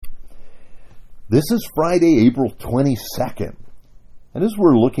This is Friday, April 22nd, and as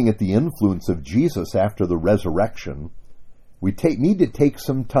we're looking at the influence of Jesus after the resurrection, we need to take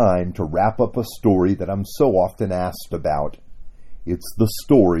some time to wrap up a story that I'm so often asked about. It's the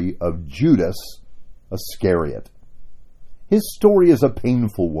story of Judas Iscariot. His story is a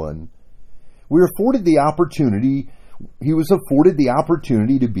painful one. He was afforded the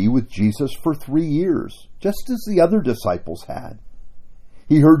opportunity to be with Jesus for 3 years, just as the other disciples had.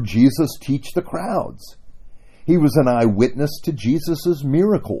 He heard Jesus teach the crowds. He was an eyewitness to Jesus'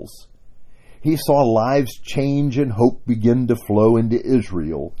 miracles. He saw lives change and hope begin to flow into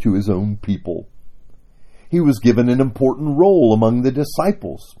Israel, to his own people. He was given an important role among the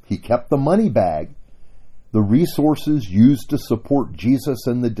disciples. He kept the money bag. The resources used to support Jesus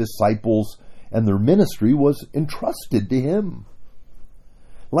and the disciples and their ministry was entrusted to him.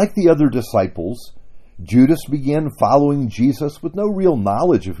 Like the other disciples, Judas began following Jesus with no real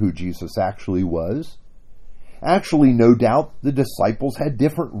knowledge of who Jesus actually was. Actually, no doubt the disciples had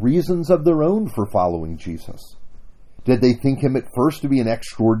different reasons of their own for following Jesus. Did they think him at first to be an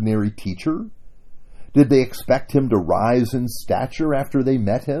extraordinary teacher? Did they expect him to rise in stature after they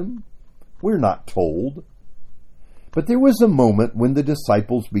met him? We're not told. But there was a moment when the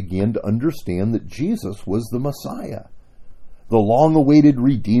disciples began to understand that Jesus was the Messiah, the long-awaited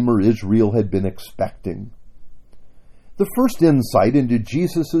Redeemer Israel had been expecting. The first insight into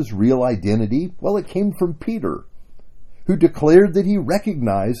Jesus' real identity, it came from Peter, who declared that he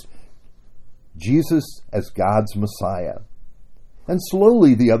recognized Jesus as God's Messiah. And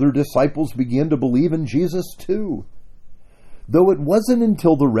slowly the other disciples began to believe in Jesus too, though it wasn't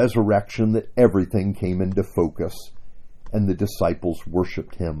until the resurrection that everything came into focus and the disciples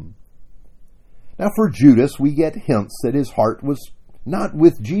worshipped him. Now for Judas, we get hints that his heart was not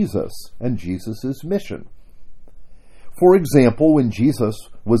with Jesus and Jesus' mission. For example, when Jesus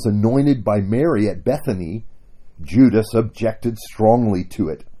was anointed by Mary at Bethany, Judas objected strongly to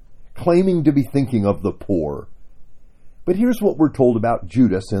it, claiming to be thinking of the poor. But here's what we're told about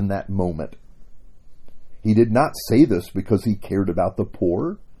Judas in that moment. He did not say this because he cared about the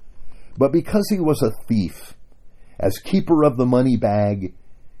poor, but because he was a thief. As keeper of the money bag,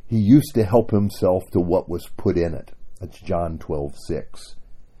 he used to help himself to what was put in it. That's John 12:6.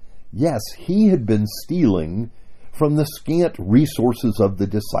 Yes, he had been stealing from the scant resources of the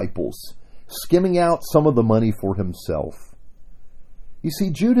disciples, skimming out some of the money for himself. You see,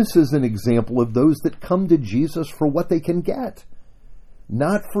 Judas is an example of those that come to Jesus for what they can get,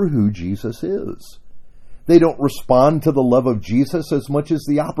 not for who Jesus is. They don't respond to the love of Jesus as much as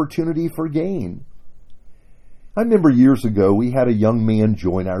the opportunity for gain. I remember years ago we had a young man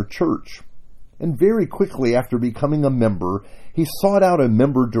join our church, and very quickly after becoming a member, he sought out a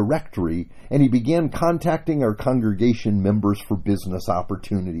member directory and he began contacting our congregation members for business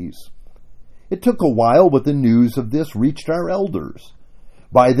opportunities. It took a while, but the news of this reached our elders.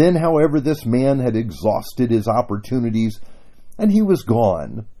 By then, however, this man had exhausted his opportunities and he was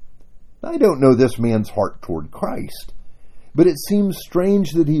gone. I don't know this man's heart toward Christ, but it seems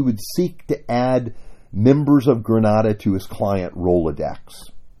strange that he would seek to add members of Granada to his client Rolodex.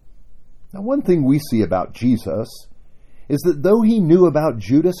 Now, one thing we see about Jesus is that though he knew about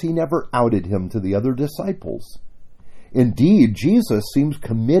Judas, he never outed him to the other disciples. Indeed, Jesus seems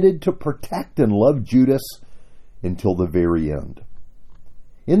committed to protect and love Judas until the very end.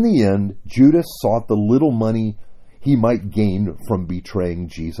 In the end, Judas sought the little money he might gain from betraying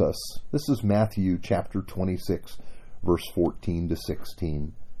Jesus. This is Matthew chapter 26, verse 14 to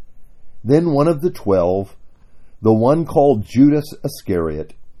 16. Then one of the 12, the one called Judas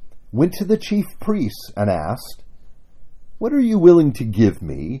Iscariot, went to the chief priests and asked, "What are you willing to give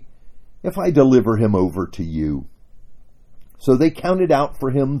me if I deliver him over to you?" So they counted out for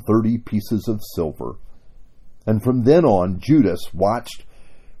him 30 pieces of silver. And from then on, Judas watched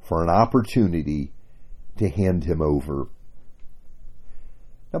for an opportunity to hand him over.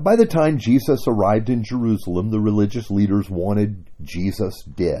 Now, by the time Jesus arrived in Jerusalem, the religious leaders wanted Jesus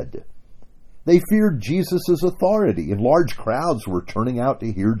dead. They feared Jesus' authority, and large crowds were turning out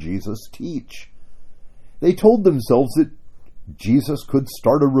to hear Jesus teach. They told themselves that Jesus could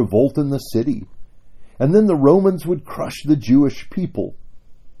start a revolt in the city, and then the Romans would crush the Jewish people.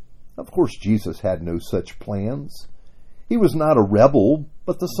 Of course, Jesus had no such plans. He was not a rebel,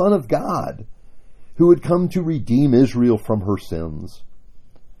 but the Son of God, who had come to redeem Israel from her sins.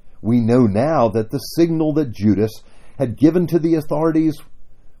 We know now that the signal that Judas had given to the authorities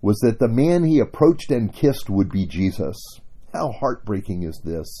was that the man he approached and kissed would be Jesus. How heartbreaking is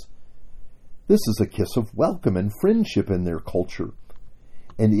this? This is a kiss of welcome and friendship in their culture,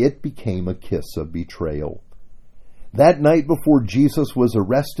 and it became a kiss of betrayal. That night before Jesus was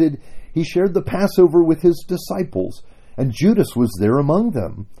arrested, he shared the Passover with his disciples, and Judas was there among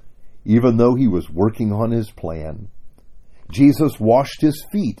them, even though he was working on his plan. Jesus washed his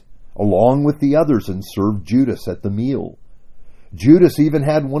feet along with the others and served Judas at the meal. Judas even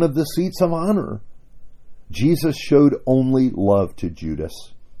had one of the seats of honor. Jesus showed only love to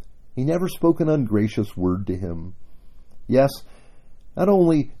Judas. He never spoke an ungracious word to him. Yes,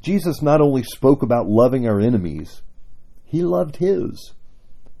 Jesus not only spoke about loving our enemies, he loved his.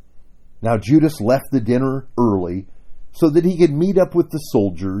 Now Judas left the dinner early so that he could meet up with the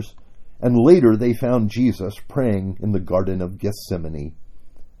soldiers, and later they found Jesus praying in the Garden of Gethsemane.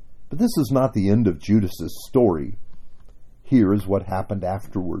 But this is not the end of Judas's story. Here is what happened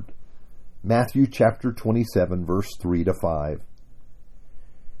afterward. Matthew chapter 27, verse 3 to 5.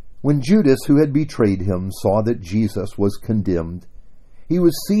 When Judas, who had betrayed him, saw that Jesus was condemned, he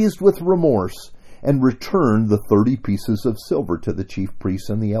was seized with remorse and returned the 30 pieces of silver to the chief priests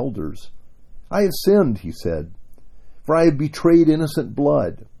and the elders. I have sinned, he said, for I have betrayed innocent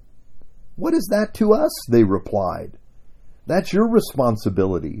blood. What is that to us? They replied. That's your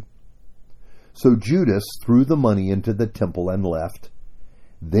responsibility. So Judas threw the money into the temple and left.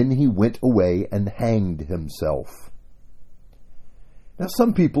 Then he went away and hanged himself. Now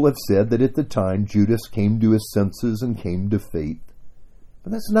some people have said that at the time Judas came to his senses and came to faith.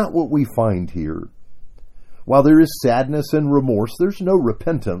 But that's not what we find here. While there is sadness and remorse, there's no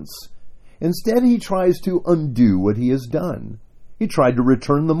repentance. Instead, he tries to undo what he has done. He tried to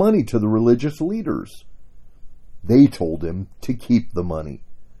return the money to the religious leaders. They told him to keep the money.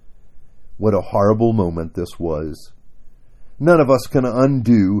 What a horrible moment this was. None of us can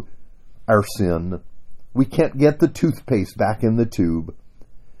undo our sin. We can't get the toothpaste back in the tube.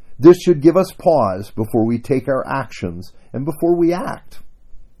 This should give us pause before we take our actions and before we act.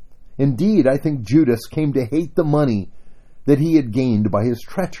 Indeed, I think Judas came to hate the money that he had gained by his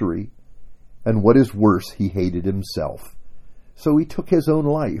treachery. And what is worse, he hated himself. So he took his own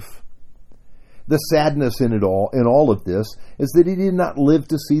life. The sadness in all of this, is that he did not live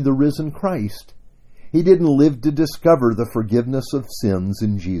to see the risen Christ. He didn't live to discover the forgiveness of sins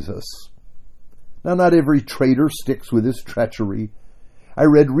in Jesus. Now, not every traitor sticks with his treachery. I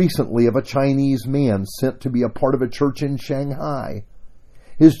read recently of a Chinese man sent to be a part of a church in Shanghai.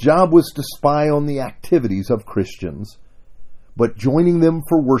 His job was to spy on the activities of Christians. But joining them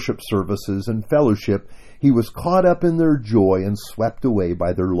for worship services and fellowship, he was caught up in their joy and swept away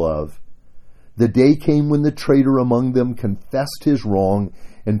by their love. The day came when the traitor among them confessed his wrong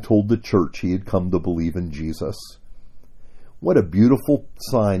and told the church he had come to believe in Jesus. What a beautiful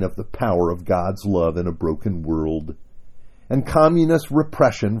sign of the power of God's love in a broken world. And communist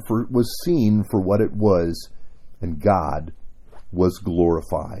repression was seen for what it was, and God was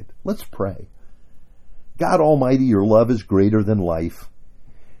glorified. Let's pray. God Almighty, your love is greater than life.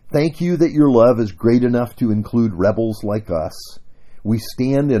 Thank you that your love is great enough to include rebels like us. We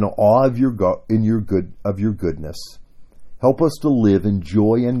stand in awe of your goodness. Help us to live in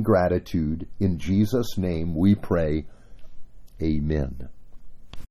joy and gratitude. In Jesus' name we pray. Amen.